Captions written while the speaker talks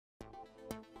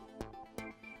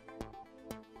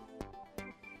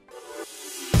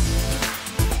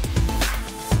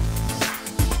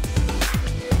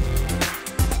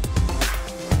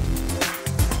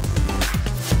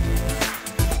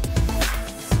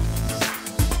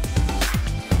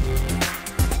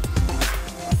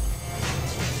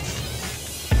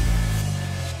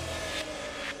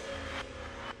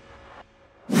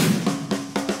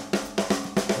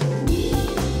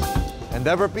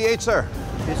Endeavor PH, sir.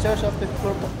 Yes, sir, sa fifth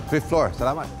floor po. Fifth floor.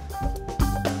 Salamat.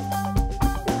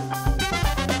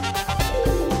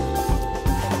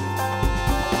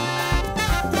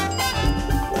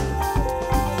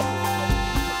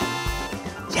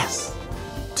 Yes!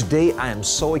 Today I am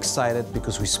so excited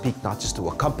because we speak not just to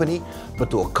a company,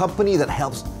 but to a company that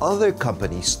helps other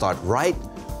companies start right,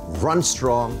 run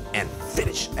strong, and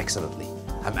finish excellently.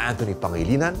 I'm Anthony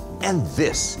Pangilinan, and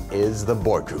this is The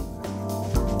Boardroom.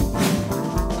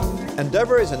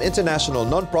 Endeavor is an international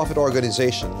non-profit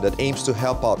organization that aims to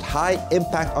help out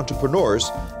high-impact entrepreneurs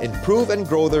improve and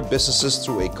grow their businesses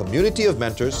through a community of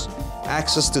mentors,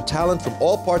 access to talent from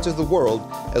all parts of the world,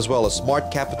 as well as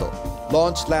smart capital.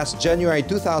 Launched last January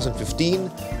 2015,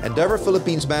 Endeavor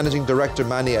Philippines Managing Director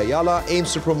Manny Ayala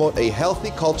aims to promote a healthy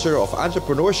culture of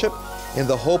entrepreneurship in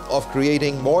the hope of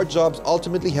creating more jobs,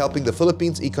 ultimately helping the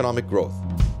Philippines' economic growth.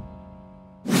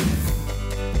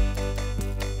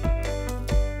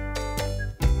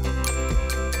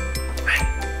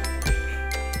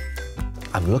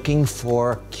 I'm looking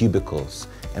for cubicles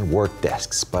and work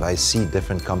desks, but I see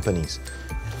different companies.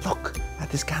 And look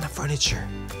at this kind of furniture.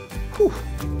 Whew.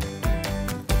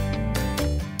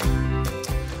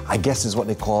 I guess is what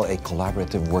they call a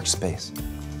collaborative workspace.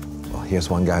 Well, here's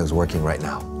one guy who's working right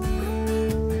now.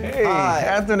 Hey, hi.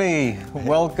 Anthony.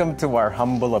 Welcome to our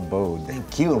humble abode.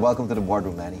 Thank you, and welcome to the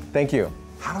Boardroom, Manny. Thank you.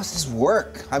 How does this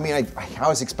work? I mean, I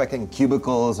was expecting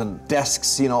cubicles and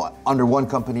desks, you know, under one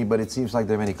company, but it seems like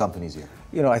there are many companies here.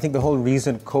 You know, I think the whole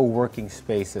reason co-working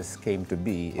spaces came to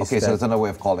be is okay, so that's another way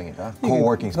of calling it, huh?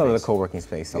 Co-working space. No, the co-working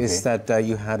space is that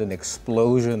you had an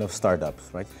explosion of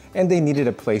startups, right? And they needed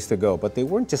a place to go, but they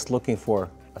weren't just looking for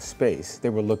a space. They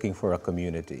were looking for a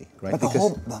community, right? But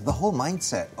the whole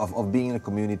mindset of being in a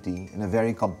community in a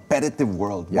very competitive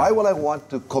world, why would I want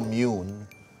to commune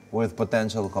with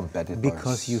potential competitors?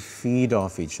 Because you feed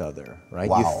off each other, right?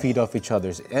 Wow. You feed off each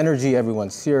other's energy.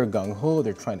 Everyone's here, gung-ho.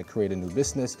 They're trying to create a new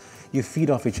business. You feed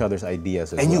off each other's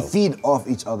ideas as well. And you feed off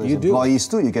each other's employees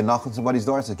too. You can knock on somebody's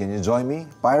door and say, can you join me?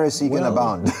 Piracy can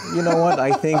abound. You know what?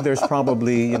 I think there's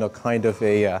probably, you know, kind of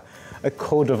a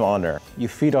code of honor. You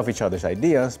feed off each other's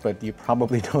ideas, but you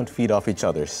probably don't feed off each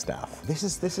other's staff. This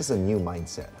is a new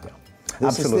mindset. Yeah.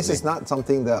 Absolutely. This is not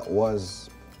something that was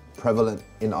prevalent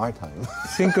in our time.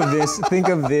 Think of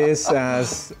this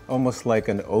as almost like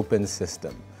an open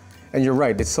system. And you're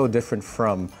right, it's so different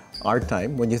from our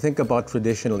time. When you think about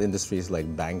traditional industries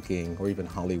like banking or even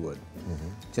Hollywood,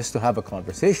 just to have a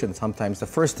conversation, sometimes the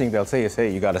first thing they'll say is,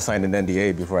 hey, you got to sign an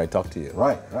NDA before I talk to you.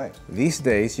 Right, right. These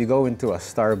days, you go into a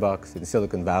Starbucks in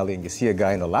Silicon Valley and you see a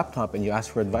guy on a laptop and you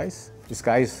ask for advice. This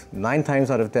guy's 9 times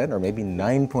out of 10, or maybe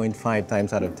 9.5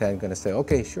 times out of 10, going to say,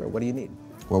 okay, sure, what do you need?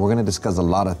 Well, we're going to discuss a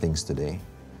lot of things today,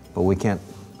 but we can't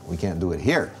do it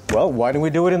here. Well, why don't we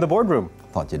do it in the boardroom?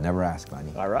 Thought you'd never ask,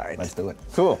 Manny. All right. Let's do it.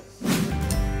 Cool.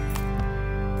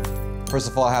 First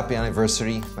of all, happy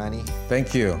anniversary, Manny.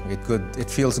 Thank you. It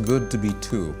feels good to be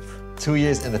 2. 2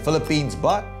 years in the Philippines,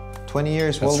 but 20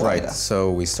 years worldwide. That's right.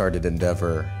 So we started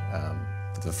Endeavor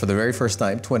for the very first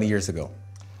time 20 years ago.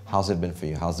 How's it been for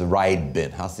you? How's the ride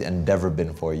been? How's the endeavor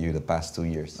been for you the past 2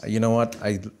 years? You know what?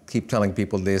 I keep telling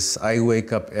people this. I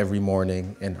wake up every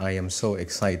morning and I am so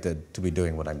excited to be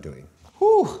doing what I'm doing.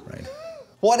 Whew. Right.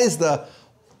 What is the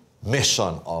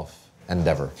mission of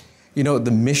Endeavor? You know,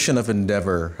 the mission of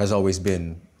Endeavor has always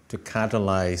been to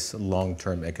catalyze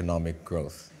long-term economic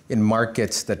growth in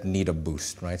markets that need a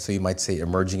boost, right? So you might say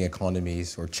emerging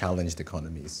economies or challenged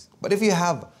economies. But if you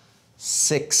have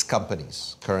 6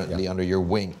 companies currently under your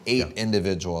wing, 8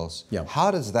 individuals.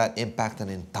 How does that impact an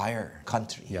entire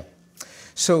country?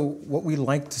 So what we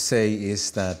like to say is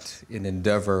that in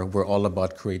Endeavor, we're all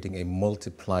about creating a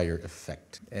multiplier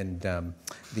effect. And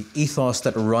the ethos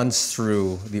that runs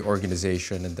through the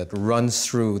organization and that runs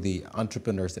through the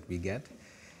entrepreneurs that we get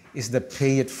is the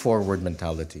pay it forward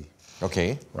mentality.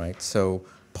 Okay. Right? So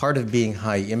part of being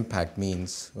high impact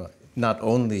means not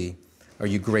only are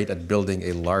you great at building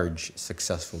a large,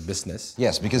 successful business?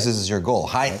 Yes, because this is your goal.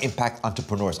 High-impact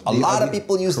entrepreneurs. A lot of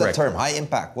people use that term, high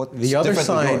impact. What's different with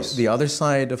yours? The other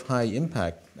side of high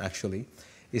impact, actually,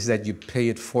 is that you pay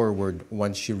it forward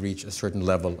once you reach a certain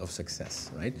level of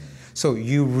success, right? So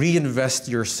you reinvest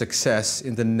your success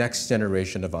in the next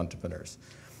generation of entrepreneurs.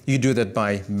 You do that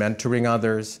by mentoring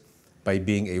others, by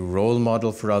being a role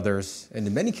model for others, and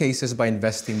in many cases, by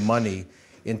investing money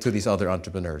into these other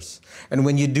entrepreneurs. And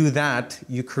when you do that,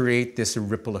 you create this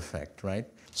ripple effect, right?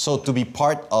 So to be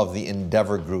part of the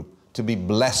Endeavor group, to be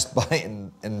blessed by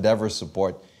Endeavor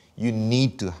support, you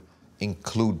need to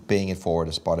include paying it forward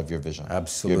as part of your vision.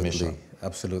 Absolutely, your mission.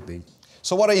 Absolutely.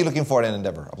 So what are you looking for in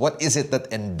Endeavor? What is it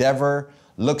that Endeavor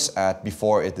looks at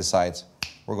before it decides,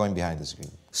 We're going behind the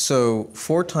screen. So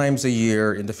 4 times a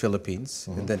year in the Philippines,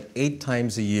 and then 8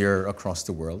 times a year across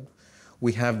the world,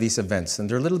 we have these events. And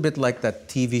they're a little bit like that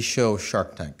TV show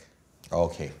Shark Tank.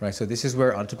 Okay. Right, so this is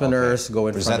where entrepreneurs go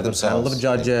in front of a panel of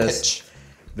judges.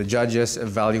 The judges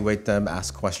evaluate them,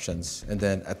 ask questions. And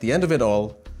then at the end of it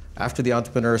all, after the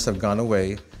entrepreneurs have gone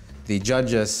away, the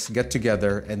judges get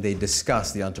together and they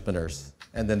discuss the entrepreneurs.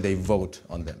 And then they vote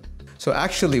on them. So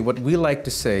actually, what we like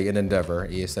to say in Endeavor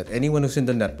is that anyone who's in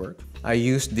the network, I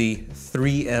use the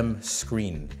 3M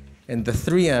screen. And the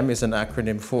 3M is an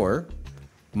acronym for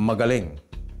magaling.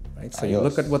 Right? So you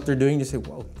look at what they're doing, you say,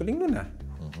 wow, galing nun ah.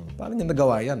 Paano niya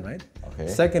nagawa yan, right? Okay.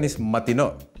 Second is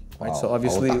matino. Right? So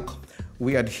obviously,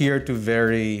 we adhere to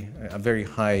a very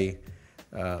high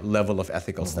level of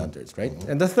ethical standards, right?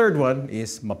 And the third one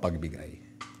is mapagbigay.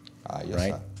 Yes,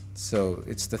 right? So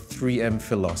it's the 3M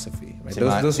philosophy. Right? Si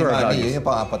those are our values. Yun yung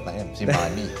pang-apat na M. Si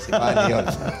Manny. Si Manny yun.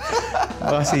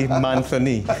 Si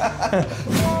Manthony.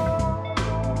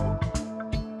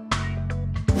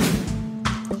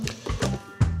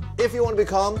 If you want to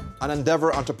become an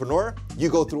Endeavor entrepreneur, you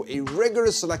go through a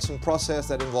rigorous selection process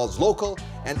that involves local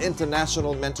and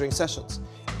international mentoring sessions.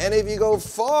 And if you go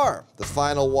far, the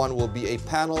final one will be a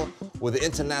panel with the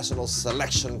International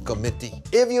Selection Committee.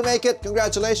 If you make it,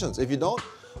 congratulations. If you don't,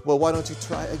 well, why don't you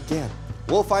try again?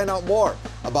 We'll find out more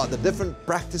about the different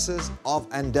practices of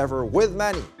Endeavor with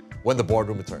Manny when the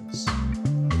boardroom returns.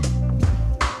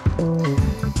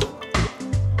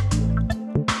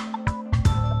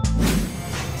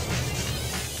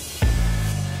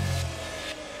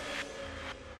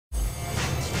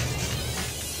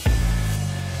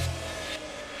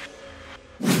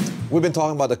 We've been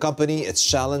talking about the company, its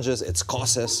challenges, its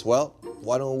causes. Well,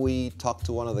 why don't we talk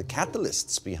to one of the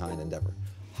catalysts behind Endeavor?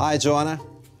 Hi, Joanna.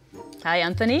 Hi,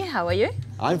 Anthony. How are you?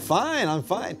 I'm fine, I'm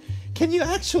fine. Can you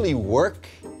actually work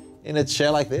in a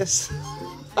chair like this?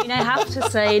 I mean, I have to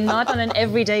say, not on an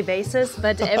everyday basis,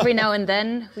 but every now and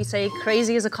then we say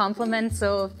crazy is a compliment,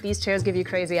 so these chairs give you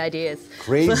crazy ideas.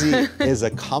 Crazy is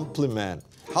a compliment.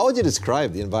 How would you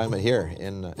describe the environment here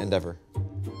in Endeavor?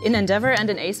 In Endeavor and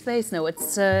in A-Space, no,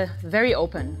 it's very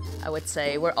open, I would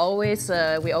say. We always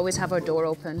have our door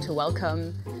open to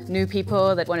welcome new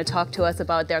people that want to talk to us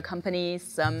about their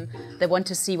companies, that want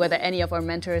to see whether any of our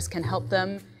mentors can help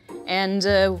them, and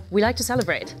we like to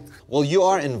celebrate. Well, you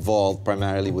are involved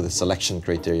primarily with the selection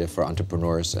criteria for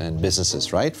entrepreneurs and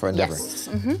businesses, right, for Endeavor? Yes.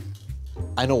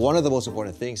 I know one of the most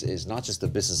important things is not just the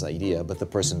business idea, but the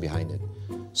person behind it.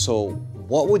 So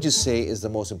what would you say is the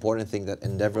most important thing that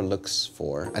Endeavor looks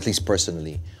for, at least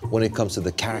personally, when it comes to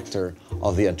the character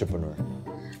of the entrepreneur?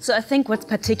 So I think what's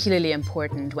particularly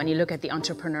important when you look at the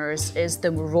entrepreneurs is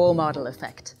the role model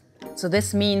effect. So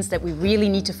this means that we really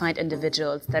need to find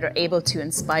individuals that are able to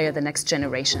inspire the next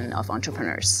generation of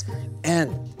entrepreneurs.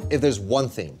 And if there's one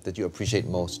thing that you appreciate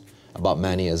most about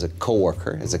Manny as a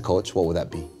coworker, as a coach, what would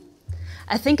that be?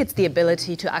 I think it's the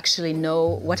ability to actually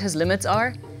know what his limits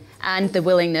are and the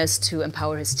willingness to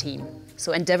empower his team.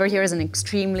 So Endeavor here is an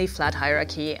extremely flat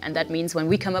hierarchy, and that means when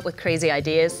we come up with crazy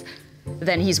ideas,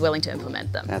 then he's willing to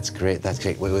implement them. That's great, that's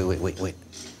great. Wait.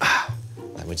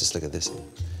 Let me just look at this.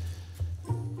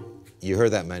 You heard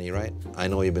that, Manny, right? I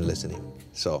know you've been listening.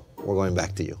 So we're going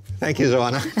back to you. Thank you,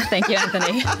 Joanna. Thank you,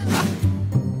 Anthony.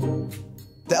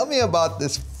 Tell me about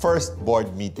this first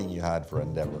board meeting you had for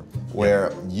Endeavor,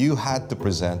 where you had to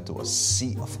present to a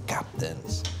sea of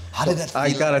captains. How did that feel?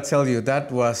 I gotta tell you,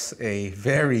 that was a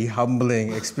very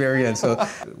humbling experience. So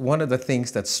one of the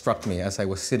things that struck me as I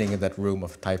was sitting in that room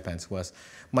of Taipans was,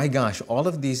 my gosh, all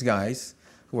of these guys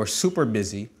who are super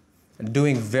busy and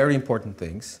doing very important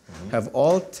things have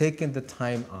all taken the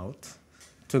time out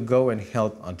to go and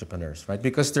help entrepreneurs, right?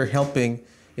 Because they're helping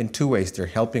in 2 ways. They're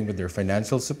helping with their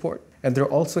financial support, and they're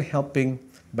also helping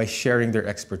by sharing their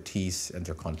expertise and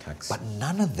their contacts. But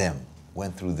none of them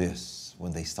went through this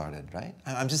when they started, right?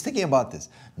 I'm just thinking about this.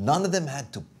 None of them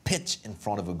had to pitch in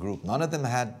front of a group. None of them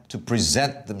had to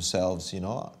present themselves,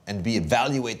 and be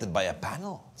evaluated by a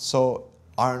panel. So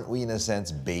aren't we, in a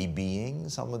sense, babying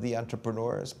some of the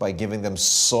entrepreneurs by giving them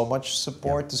so much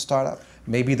support to start up?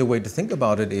 Maybe the way to think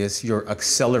about it is you're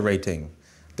accelerating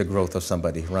the growth of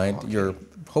somebody, right? Okay. You're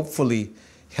hopefully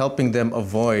helping them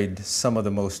avoid some of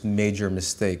the most major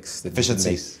mistakes that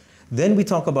efficiencies. Then we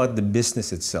talk about the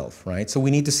business itself, right? So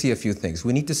we need to see a few things.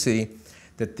 We need to see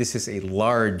that this is a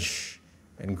large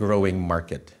and growing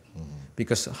market.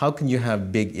 Because how can you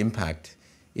have big impact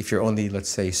if you're only, let's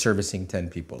say, servicing 10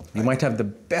 people? Right. You might have the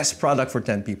best product for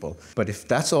 10 people, but if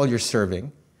that's all you're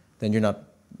serving, then you're not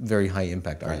very high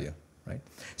impact, are you? Right?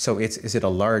 So is it a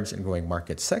large and growing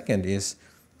market? Second is,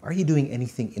 are you doing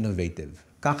anything innovative?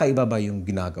 kakaiba ba yung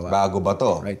ginagawa? Bago ba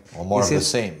to? Right. Or more Is of it the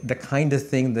same? the kind of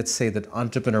thing, let's say, that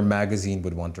Entrepreneur Magazine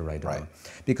would want to write about? Right.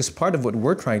 Because part of what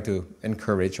we're trying to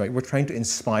encourage, right, we're trying to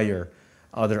inspire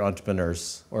other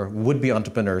entrepreneurs or would-be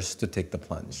entrepreneurs to take the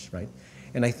plunge, right?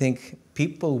 And I think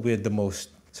people with the most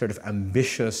sort of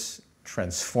ambitious,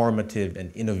 transformative,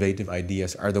 and innovative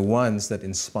ideas are the ones that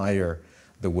inspire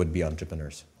the would-be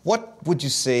entrepreneurs. What would you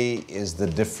say is the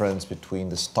difference between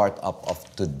the startup of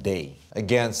today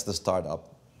against the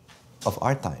startup of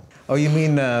our time? Oh, you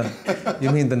mean the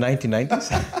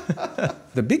 1990s?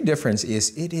 The big difference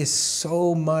is it is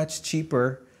so much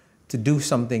cheaper to do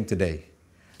something today.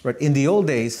 Right? In the old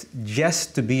days,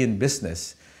 just to be in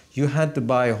business, you had to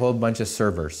buy a whole bunch of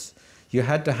servers. You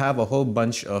had to have a whole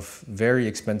bunch of very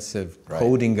expensive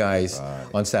coding guys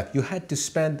on staff. You had to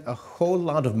spend a whole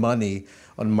lot of money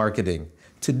on marketing.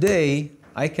 Today,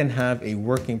 I can have a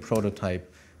working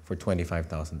prototype for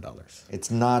 $25,000.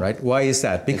 It's not... Right? Why is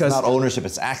that? Because it's not ownership,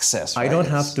 it's access. I don't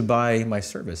have to buy my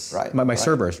service, my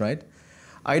servers, right?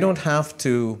 I don't have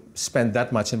to spend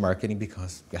that much in marketing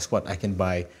because guess what? I can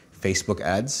buy Facebook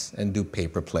ads and do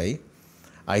pay-per-play.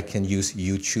 I can use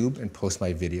YouTube and post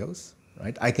my videos,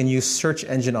 right? I can use search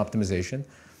engine optimization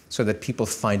so that people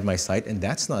find my site, and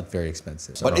that's not very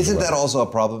expensive. But isn't that also a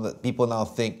problem that people now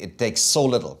think it takes so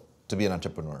little to be an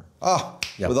entrepreneur?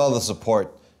 With all the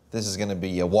support, this is going to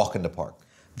be a walk in the park.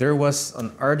 There was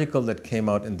an article that came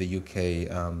out in the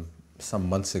UK some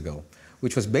months ago,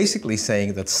 which was basically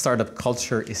saying that startup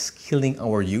culture is killing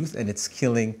our youth and it's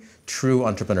killing true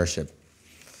entrepreneurship,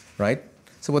 right?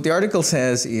 So what the article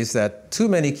says is that too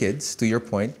many kids, to your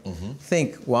point,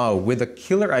 think, wow, with a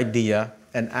killer idea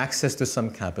and access to some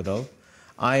capital,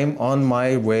 I'm on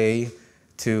my way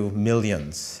to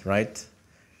millions, right?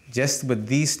 Just with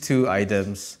these two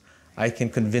items, I can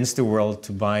convince the world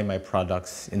to buy my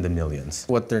products in the millions.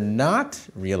 What they're not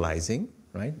realizing,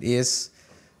 right, is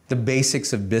the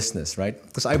basics of business, right?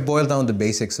 Because I boil down the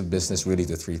basics of business really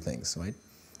to three things, right?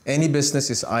 Any business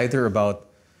is either about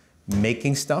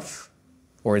making stuff,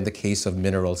 or in the case of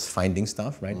minerals, finding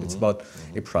stuff, right? It's about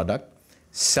a product,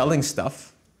 selling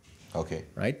stuff,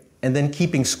 right? And then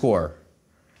keeping score,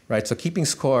 right? So keeping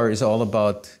score is all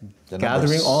about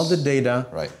gathering all the data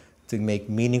to make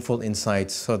meaningful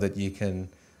insights so that you can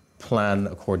plan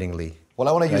accordingly. Well,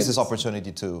 I want to use this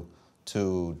opportunity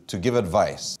to give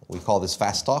advice. We call this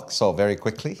fast talk, so very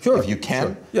quickly, if you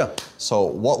can. Yeah. So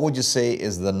what would you say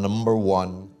is the number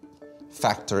one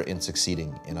factor in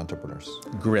succeeding in entrepreneurs?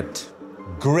 Grit.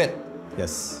 Grit?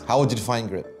 Yes. How would you define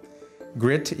grit?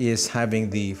 Grit is having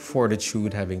the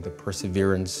fortitude, having the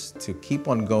perseverance to keep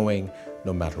on going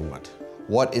no matter what.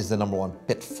 What is the number one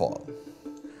pitfall?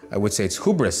 I would say it's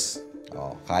hubris.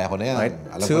 Oh, kaya ko na yan. Right?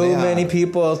 Alam ko Too na yan. many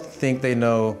people think they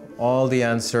know all the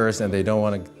answers and they don't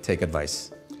want to take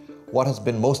advice. What has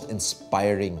been most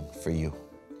inspiring for you?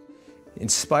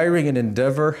 Inspiring in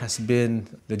Endeavor has been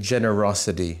the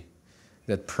generosity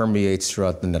that permeates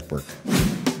throughout the network.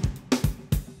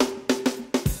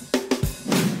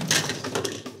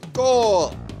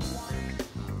 Goal!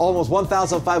 Almost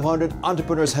 1,500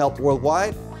 entrepreneurs helped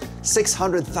worldwide,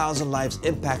 600,000 lives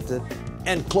impacted,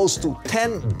 and close to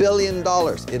 $10 billion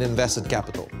in invested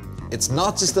capital. It's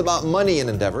not just about money in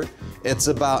Endeavor, it's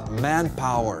about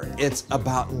manpower, it's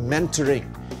about mentoring,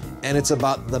 and it's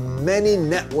about the many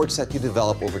networks that you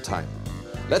develop over time.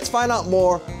 Let's find out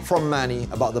more from Manny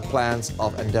about the plans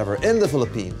of Endeavor in the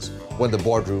Philippines when the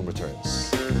Boardroom returns.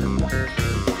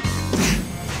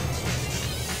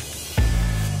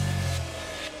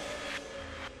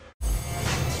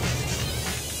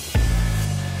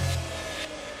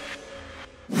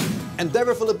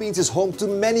 Endeavor Philippines is home to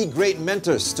many great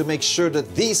mentors to make sure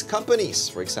that these companies,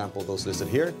 for example, those listed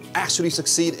here, actually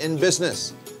succeed in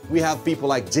business. We have people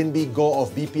like Jinbi Go of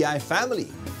BPI Family,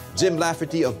 Jim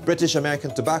Lafferty of British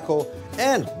American Tobacco,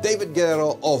 and David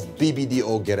Guerrero of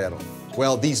BBDO Guerrero.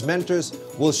 Well, these mentors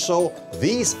will show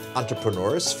these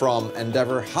entrepreneurs from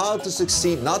Endeavor how to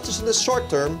succeed not just in the short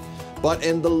term, but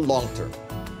in the long term.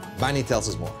 Manny tells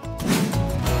us more.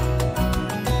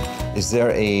 Is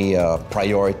there a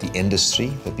priority industry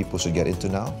that people should get into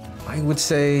now? I would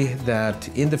say that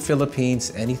in the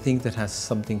Philippines, anything that has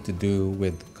something to do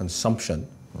with consumption,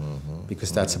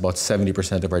 because that's about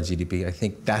 70% of our GDP, I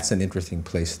think that's an interesting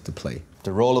place to play.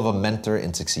 The role of a mentor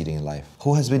in succeeding in life.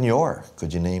 Who has been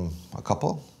could you name a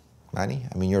couple, Manny?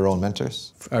 I mean, your own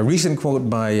mentors? A recent quote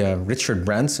by Richard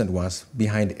Branson was,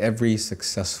 behind every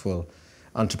successful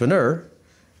entrepreneur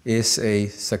is a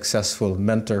successful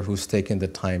mentor who's taken the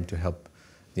time to help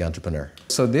the entrepreneur.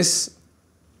 So this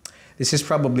is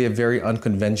probably a very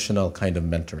unconventional kind of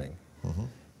mentoring.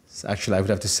 So actually, I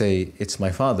would have to say it's my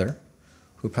father,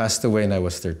 who passed away when I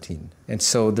was 13. And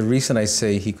so the reason I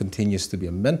say he continues to be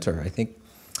a mentor, I think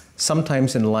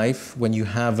sometimes in life, when you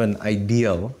have an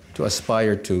ideal to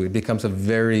aspire to, it becomes a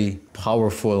very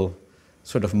powerful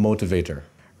sort of motivator,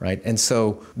 right? And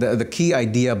so the key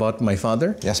idea about my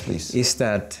father, yes, please, is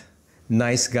that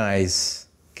nice guys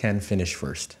can finish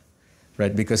first,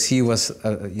 right? Because he was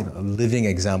a living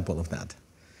example of that.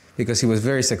 Because he was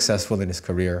very successful in his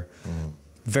career,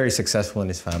 very successful in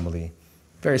his family,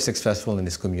 very successful in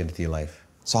his community life.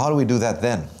 So how do we do that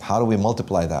then? How do we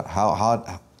multiply that?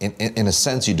 How in a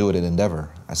sense, you do it in Endeavor.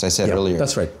 As I said earlier,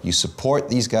 that's right. You support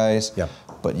these guys,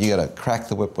 but you got to crack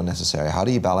the whip when necessary. How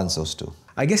do you balance those two?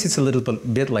 I guess it's a little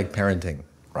bit like parenting.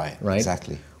 Right, right?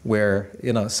 Exactly. Where,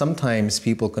 sometimes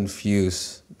people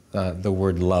confuse the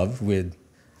word love with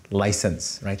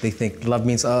license, right? They think love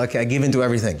means, oh, okay, I give in to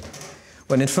everything.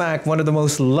 When in fact, one of the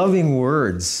most loving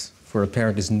words for a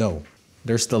parent is no.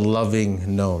 There's the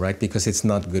loving no, right? Because it's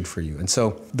not good for you. And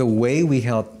so the way we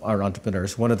help our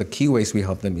entrepreneurs, one of the key ways we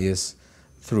help them is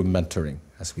through mentoring,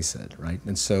 as we said, right?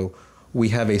 And so we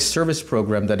have a service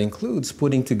program that includes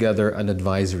putting together an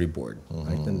advisory board,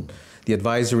 right? And the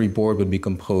advisory board would be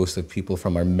composed of people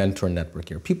from our mentor network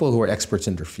here, people who are experts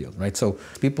in their field, right? So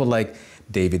people like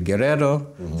David Guerrero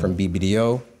from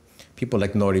BBDO, people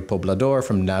like Nori Poblador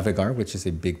from Navigar, which is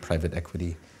a big private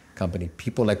equity company,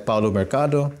 people like Paulo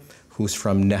Mercado, who's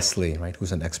from Nestle, right,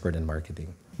 who's an expert in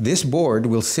marketing. This board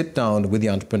will sit down with the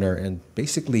entrepreneur and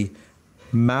basically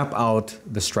map out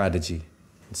the strategy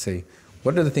and say,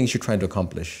 what are the things you're trying to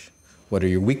accomplish? What are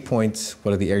your weak points?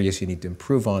 What are the areas you need to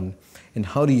improve on? And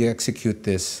how do you execute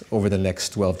this over the next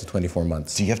 12 to 24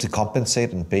 months? Do you have to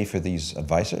compensate and pay for these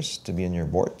advisors to be in your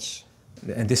boards?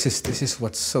 And this is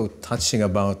what's so touching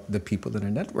about the people in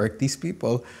our network. These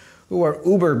people who are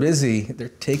uber busy, they're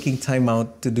taking time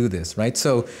out to do this, right?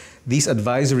 So these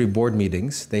advisory board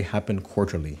meetings, they happen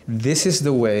quarterly. This is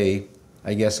the way,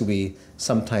 I guess, we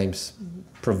sometimes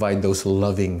provide those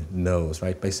loving no's,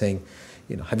 right? By saying,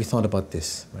 have you thought about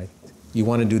this, right? You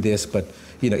want to do this, but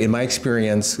in my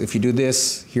experience, if you do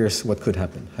this, here's what could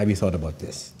happen. Have you thought about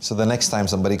this? So the next time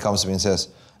somebody comes to me and says,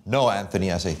 no,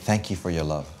 Anthony, I say, thank you for your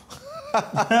love.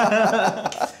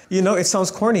 It sounds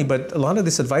corny, but a lot of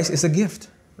this advice is a gift,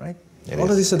 right? All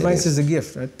of this advice is a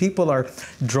gift, right? People are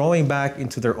drawing back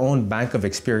into their own bank of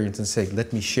experience and saying,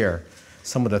 let me share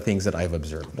some of the things that I've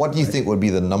observed. What do you think would be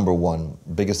the number one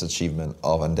biggest achievement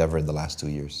of Endeavor in the last 2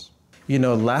 years?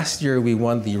 Last year we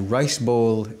won the Rice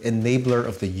Bowl Enabler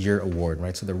of the Year Award,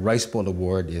 right? So the Rice Bowl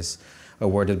Award is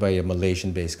awarded by a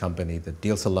Malaysian-based company that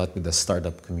deals a lot with the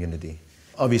startup community.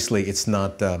 Obviously, it's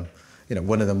not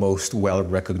one of the most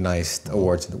well-recognized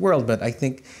awards in the world, but I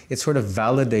think it sort of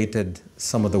validated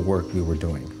some of the work we were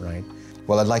doing, right?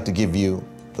 Well, I'd like to give you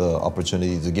the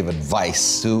opportunity to give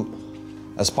advice to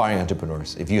aspiring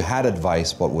entrepreneurs. If you had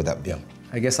advice, what would that be?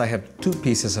 I guess I have 2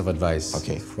 pieces of advice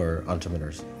for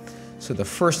entrepreneurs. So the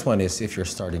first one is, if you're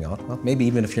starting out, well, maybe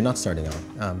even if you're not starting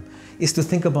out, is to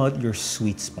think about your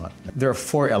sweet spot. There are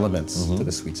 4 elements to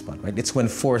the sweet spot, right? It's when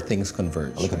 4 things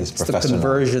converge. Look at this it's professor. The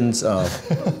conversions of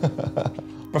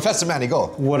Professor Manny, go.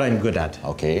 What I'm good at.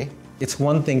 Okay. It's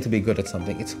one thing to be good at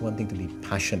something. It's one thing to be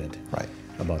passionate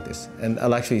about this. And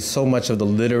so much of the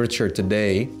literature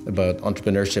today about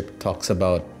entrepreneurship talks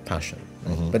about passion.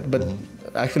 Right? But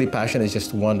actually, passion is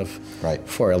just one of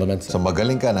 4 elements. So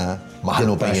magaling ka na, mahal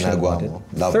mo pa yung ginagawa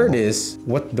mo. Third is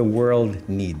what the world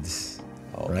needs,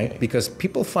 right? Because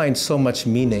people find so much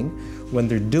meaning when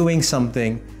they're doing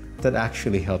something that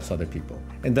actually helps other people.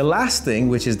 And the last thing,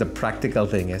 which is the practical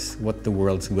thing, is what the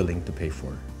world's willing to pay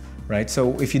for, right?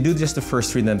 So if you do just the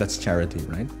first 3, then that's charity,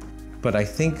 right? But I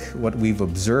think what we've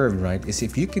observed, right, is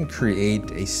if you can create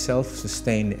a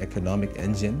self-sustained economic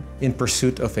engine in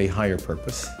pursuit of a higher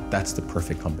purpose, that's the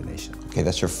perfect combination. Okay,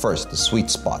 that's your first, the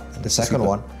sweet spot. And the second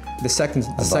one? The second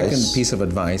piece of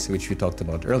advice, which we talked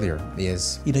about earlier,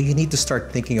 is you need to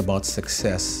start thinking about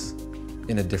success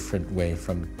in a different way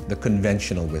from the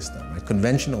conventional wisdom. Right?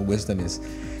 Conventional wisdom is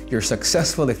you're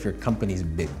successful if your company is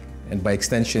big. And by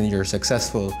extension, you're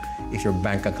successful if your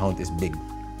bank account is big.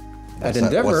 At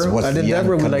Endeavor,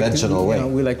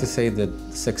 we like to say that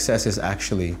success is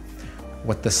actually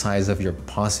what the size of your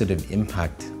positive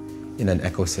impact in an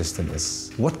ecosystem is.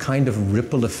 What kind of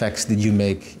ripple effects did you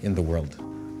make in the world?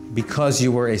 Because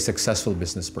you were a successful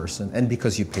business person and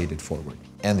because you paid it forward.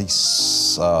 And this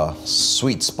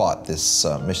sweet spot, this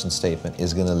mission statement,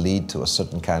 is going to lead to a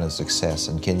certain kind of success.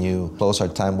 And can you close our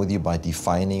time with you by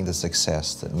defining the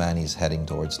success that Manny's heading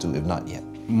towards to, if not yet?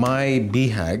 My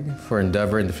BHAG for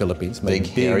Endeavor in the Philippines, my big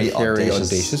hairy,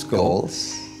 audacious goal,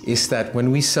 is that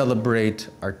when we celebrate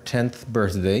our 10th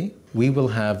birthday, we will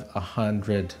have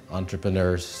 100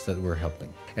 entrepreneurs that we're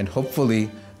helping. And hopefully,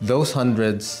 those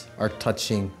hundreds are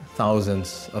touching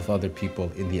thousands of other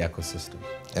people in the ecosystem.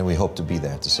 And we hope to be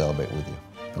there to celebrate with you.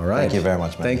 All right. Thank you very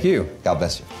much, man. Thank you. God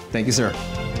bless you. Thank you, sir.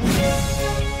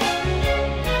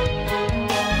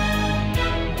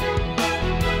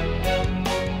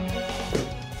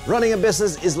 Running a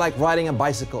business is like riding a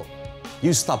bicycle.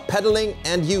 You stop pedaling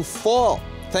and you fall.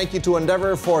 Thank you to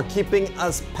Endeavor for keeping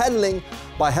us pedaling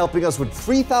by helping us with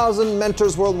 3,000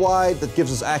 mentors worldwide that gives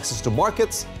us access to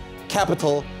markets,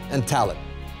 capital, and talent.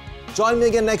 Join me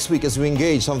again next week as we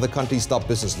engage some of the country's top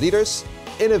business leaders,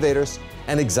 innovators,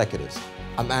 and executives.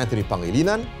 I'm Anthony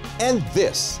Pangilinan, and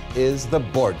this is The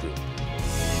Boardroom.